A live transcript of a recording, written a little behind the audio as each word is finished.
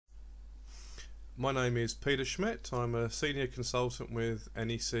My name is Peter Schmidt. I'm a senior consultant with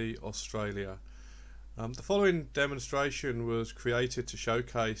NEC Australia. The following demonstration was created to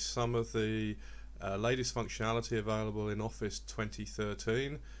showcase some of the latest functionality available in Office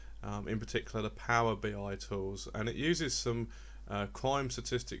 2013, in particular the Power BI tools, and it uses some crime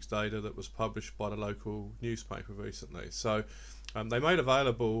statistics data that was published by the local newspaper recently. So they made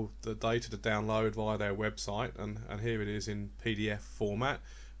available the data to download via their website, and here it is in PDF format.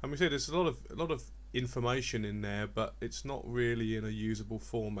 And we see there's a lot of information in there, but it's not really in a usable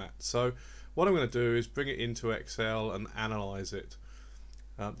format. So what I'm going to do is bring it into Excel and analyze it.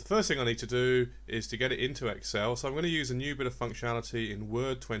 The first thing I need to do is to get it into Excel, so I'm going to use a new bit of functionality in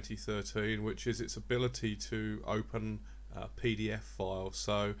Word 2013, which is its ability to open PDF files.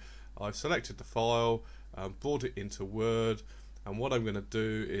 So I've selected the file, brought it into Word, and what I'm going to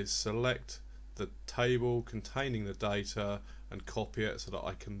do is select the table containing the data and copy it so that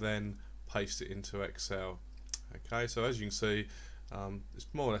I can then paste it into Excel. Okay, so as you can see, it's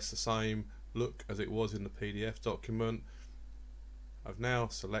more or less the same look as it was in the PDF document. I've now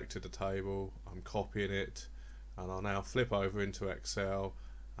selected the table, I'm copying it, and I'll now flip over into Excel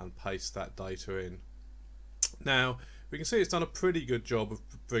and paste that data in. Now we can see it's done a pretty good job of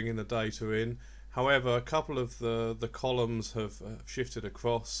bringing the data in. However, a couple of the columns have shifted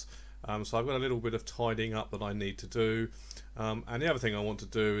across, so I've got a little bit of tidying up that I need to do. And the other thing I want to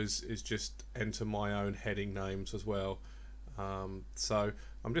do is just enter my own heading names as well. So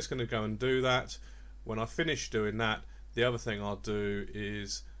I'm just going to go and do that. When I finish doing that, the other thing I'll do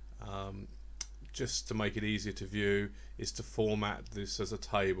is, just to make it easier to view, is to format this as a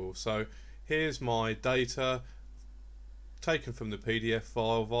table. So here's my data taken from the PDF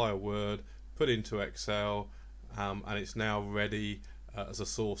file via Word, put into Excel, and it's now ready as a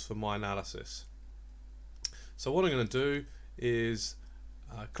source for my analysis. So what I'm going to do is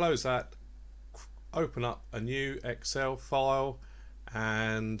close that, open up a new Excel file,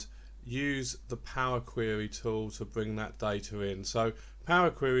 and use the Power Query tool to bring that data in. So Power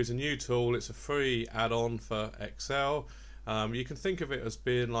Query is a new tool. It's a free add-on for Excel. You can think of it as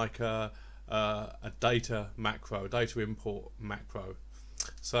being like a data macro, data import macro.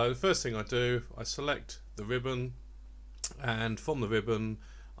 So the first thing I do, I select the ribbon, and from the ribbon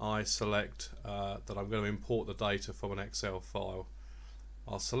I select that I'm going to import the data from an Excel file.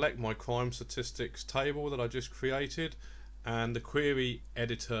 I'll select my crime statistics table that I just created, and the query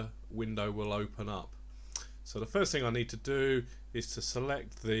editor window will open up. So the first thing I need to do is to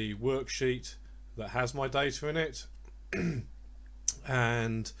select the worksheet that has my data in it,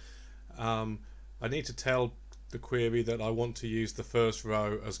 and I need to tell the query that I want to use the first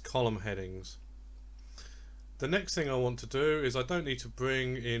row as column headings. The next thing I want to do is I don't need to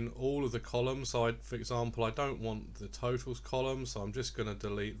bring in all of the columns. So for example, I don't want the totals column, so I'm just going to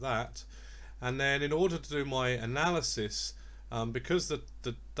delete that. And then in order to do my analysis, because the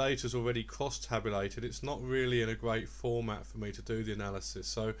data is already cross-tabulated, it's not really in a great format for me to do the analysis.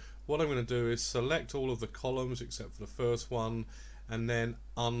 So what I'm going to do is select all of the columns except for the first one, and then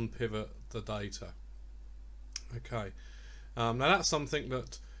unpivot the data. Okay, now that's something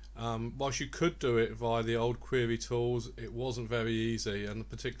that whilst you could do it via the old query tools, it wasn't very easy, and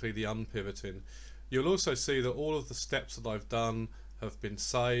particularly the unpivoting. You'll also see that all of the steps that I've done have been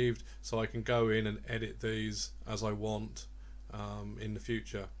saved, so I can go in and edit these as I want in the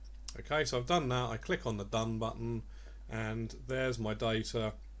future. Okay, so I've done that. I click on the done button, and there's my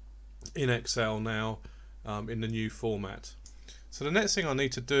data in Excel now in the new format. So the next thing I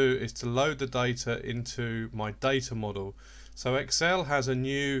need to do is to load the data into my data model. So Excel has a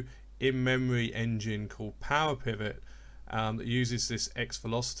new in-memory engine called Power Pivot that uses this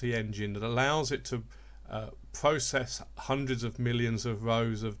X-velocity engine that allows it to process hundreds of millions of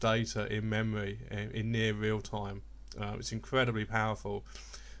rows of data in memory in near real time. It's incredibly powerful.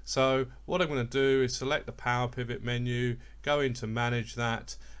 So what I'm going to do is select the Power Pivot menu, go into manage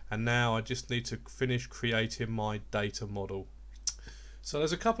that, and now I just need to finish creating my data model. So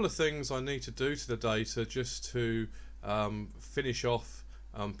there's a couple of things I need to do to the data just to finish off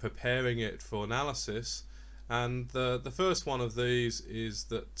preparing it for analysis, and the first one of these is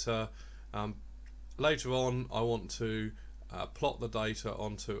that later on I want to plot the data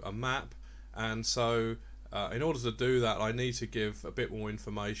onto a map, and so in order to do that I need to give a bit more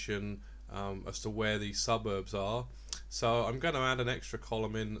information as to where these suburbs are. So I'm going to add an extra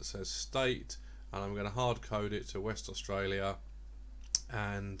column in that says state, and I'm going to hard code it to West Australia,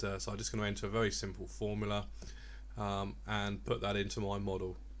 and so I'm just going to enter a very simple formula and put that into my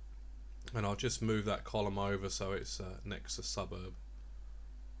model, and I'll just move that column over so it's next to suburb.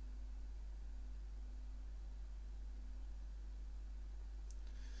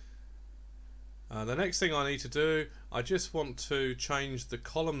 The next thing I need to do, I just want to change the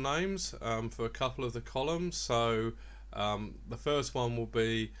column names for a couple of the columns. So the first one will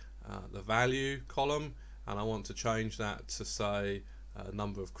be the value column, and I want to change that to say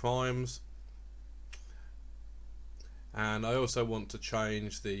number of crimes. And I also want to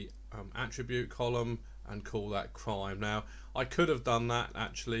change the attribute column and call that crime. Now I could have done that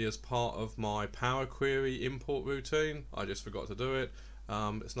actually as part of my Power Query import routine. I just forgot to do it.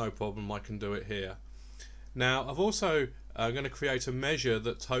 It's no problem, I can do it here. Now I've also going to create a measure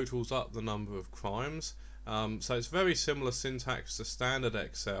that totals up the number of crimes. So it's very similar syntax to standard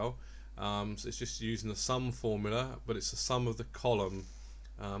Excel. So it's just using the sum formula, but it's the sum of the column.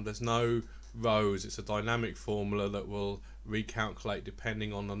 There's no rows, it's a dynamic formula that will recalculate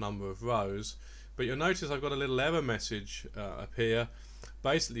depending on the number of rows. But you'll notice I've got a little error message appear,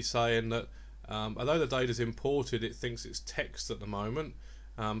 basically saying that although the data is imported, it thinks it's text at the moment.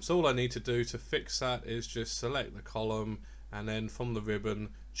 So all I need to do to fix that is just select the column and then from the ribbon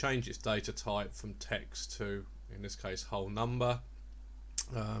change its data type from text to, in this case, whole number.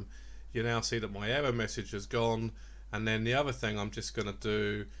 You now see that my error message has gone, and then the other thing I'm just going to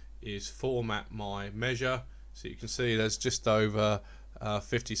do is format my measure. So you can see there's just over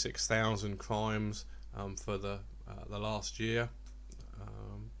 56,000 crimes for the last year.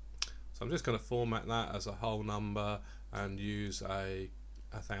 So I'm just going to format that as a whole number and use a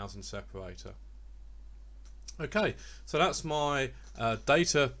 1000 separator. Okay, so that's my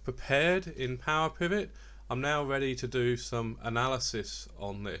data prepared in Power Pivot. I'm now ready to do some analysis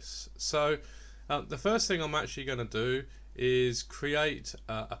on this. So the first thing I'm actually going to do is create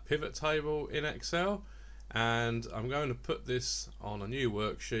a pivot table in Excel, and I'm going to put this on a new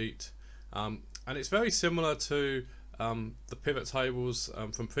worksheet, and it's very similar to the pivot tables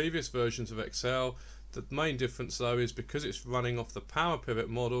from previous versions of Excel. The main difference though is because it's running off the Power Pivot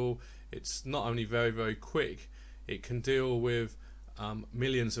model, it's not only very quick, it can deal with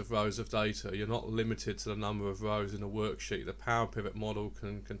millions of rows of data. You're not limited to the number of rows in a worksheet. The Power Pivot model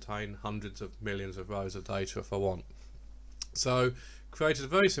can contain hundreds of millions of rows of data if I want. So created a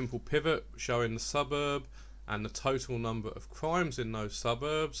very simple pivot showing the suburb and the total number of crimes in those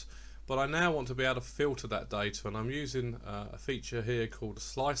suburbs, but I now want to be able to filter that data, and I'm using a feature here called a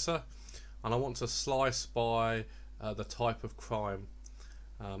slicer, and I want to slice by the type of crime.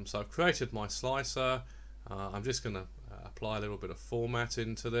 So I've created my slicer. I'm just going to apply a little bit of format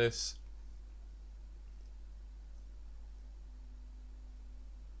into this.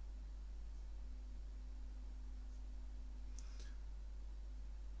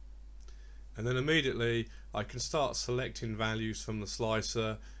 And then immediately I can start selecting values from the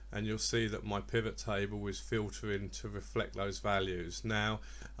slicer, and you'll see that my pivot table is filtering to reflect those values. Now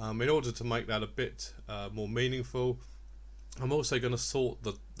in order to make that a bit more meaningful, I'm also going to sort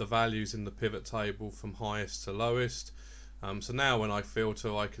the values in the pivot table from highest to lowest. So now when I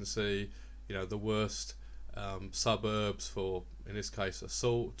filter, I can see, you know, the worst suburbs for, in this case,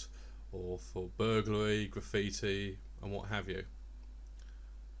 assault, or for burglary, graffiti, and what have you.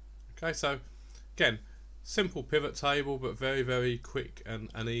 Okay, so again, simple pivot table, but very quick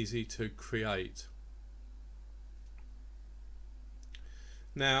and easy to create.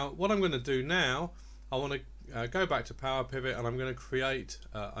 Now what I'm going to do now, I want to go back to Power Pivot, and I'm going to create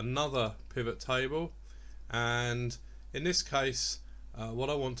another pivot table, and in this case what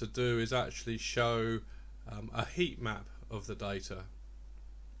I want to do is actually show a heat map of the data.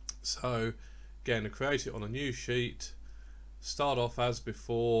 So again, to create it on a new sheet, start off as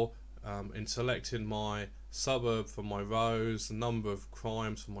before in selecting my suburb for my rows, the number of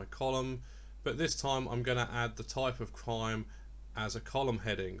crimes for my column, but this time I'm going to add the type of crime as a column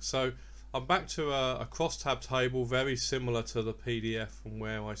heading. So I'm back to a crosstab table very similar to the PDF from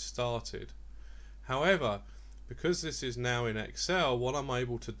where I started. However, because this is now in Excel, what I'm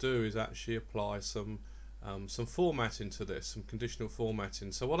able to do is actually apply some formatting to this, some conditional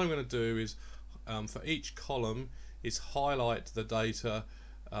formatting. So what I'm going to do is for each column is highlight the data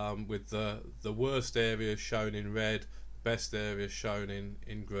with the worst areas shown in red, the best areas shown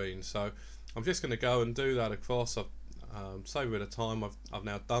in green. So I'm just going to go and do that across. I've save a bit of time. I've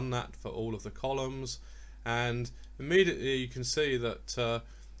now done that for all of the columns, and immediately you can see that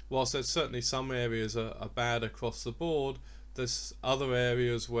whilst there's certainly some areas are bad across the board, there's other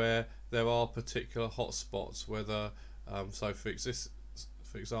areas where there are particular hotspots. Whether so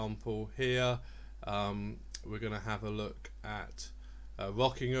for example here we're going to have a look at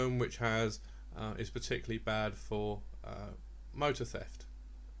Rockingham, which is particularly bad for motor theft.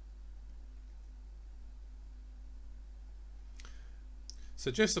 So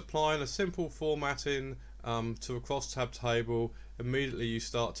just applying a simple formatting to a crosstab table immediately you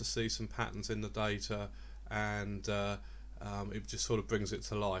start to see some patterns in the data, and it just sort of brings it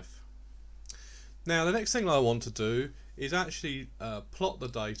to life. Now the next thing I want to do is actually plot the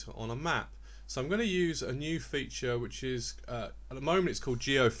data on a map. So I'm going to use a new feature which is, at the moment it's called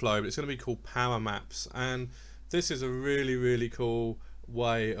GeoFlow, but it's going to be called Power Maps, and this is a really cool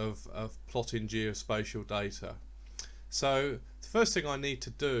way of plotting geospatial data. So the first thing I need to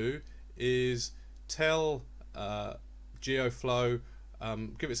do is tell GeoFlow,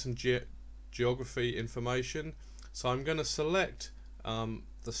 give it some geography information. So I'm going to select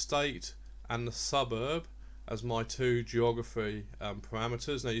the state and the suburb as my two geography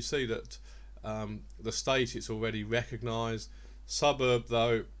parameters. Now you see that the state it's already recognized. Suburb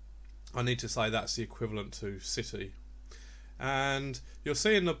though, I need to say that's the equivalent to city. And you'll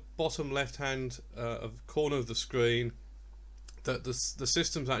see in the bottom left hand corner of the screen that the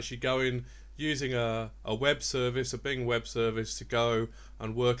system's actually going using a web service, a Bing web service, to go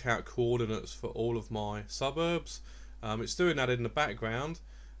and work out coordinates for all of my suburbs. It's doing that in the background.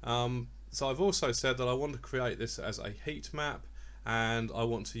 So I've also said that I want to create this as a heat map, and I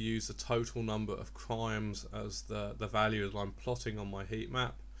want to use the total number of crimes as the value that I'm plotting on my heat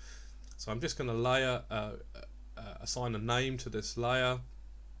map. So I'm just going to assign a name to this layer,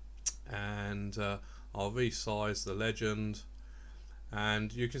 and I'll resize the legend,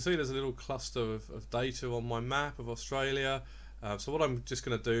 and you can see there's a little cluster of data on my map of Australia. So what I'm just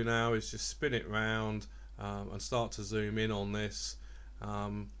going to do now is just spin it round and start to zoom in on this,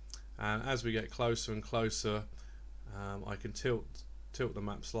 and as we get closer and closer, I can tilt the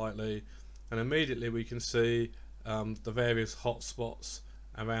map slightly, and immediately we can see the various hotspots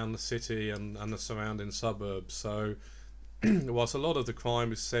around the city and the surrounding suburbs. So whilst a lot of the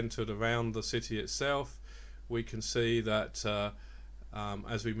crime is centered around the city itself, we can see that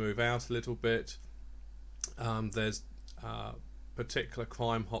as we move out a little bit, there's particular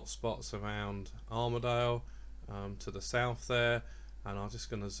crime hotspots around Armidale to the south there, and I'm just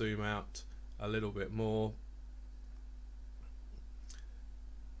going to zoom out a little bit more.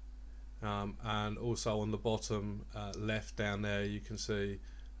 And also on the bottom left down there you can see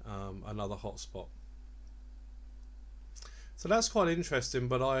another hotspot. So that's quite interesting,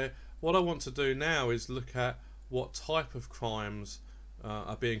 but what I want to do now is look at what type of crimes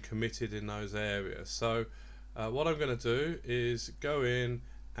are being committed in those areas. So what I'm going to do is go in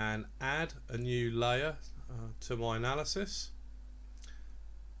and add a new layer to my analysis,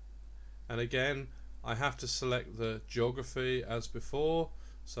 and again I have to select the geography as before.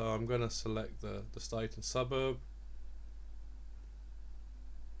 So I'm going to select the state and suburb.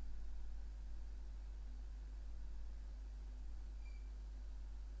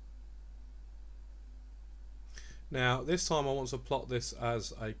 Now this time I want to plot this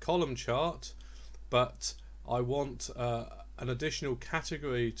as a column chart, but I want an additional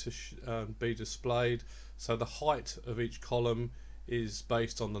category to be displayed. So the height of each column is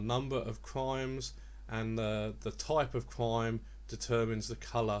based on the number of crimes, and the type of crime determines the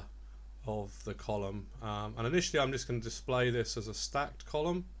color of the column. And initially I'm just going to display this as a stacked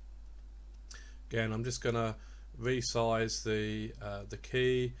column. Again, I'm just going to resize the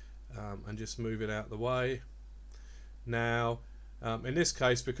key and just move it out the way. Now in this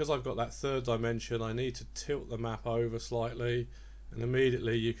case, because I've got that third dimension, I need to tilt the map over slightly, and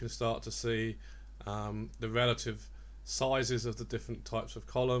immediately you can start to see the relative sizes of the different types of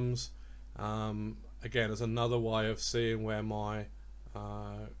columns. Again, as another way of seeing where my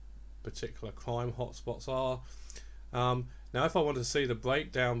particular crime hotspots are. Now if I want to see the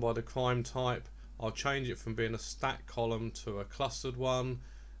breakdown by the crime type, I'll change it from being a stacked column to a clustered one,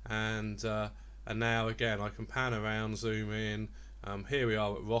 and now again I can pan around, zoom in. Here we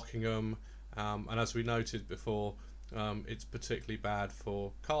are at Rockingham, and as we noted before, it's particularly bad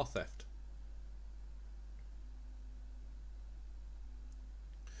for car theft.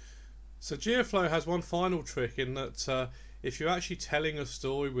 So GeoFlow has one final trick in that if you're actually telling a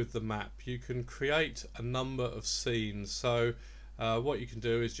story with the map, you can create a number of scenes. So what you can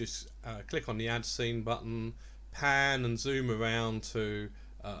do is just click on the Add Scene button, pan and zoom around to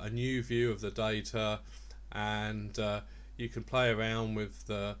a new view of the data, and you can play around with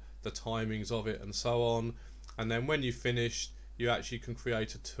the timings of it and so on. And then when you've finished, you actually can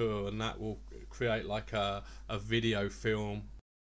create a tour, and that will create like a video film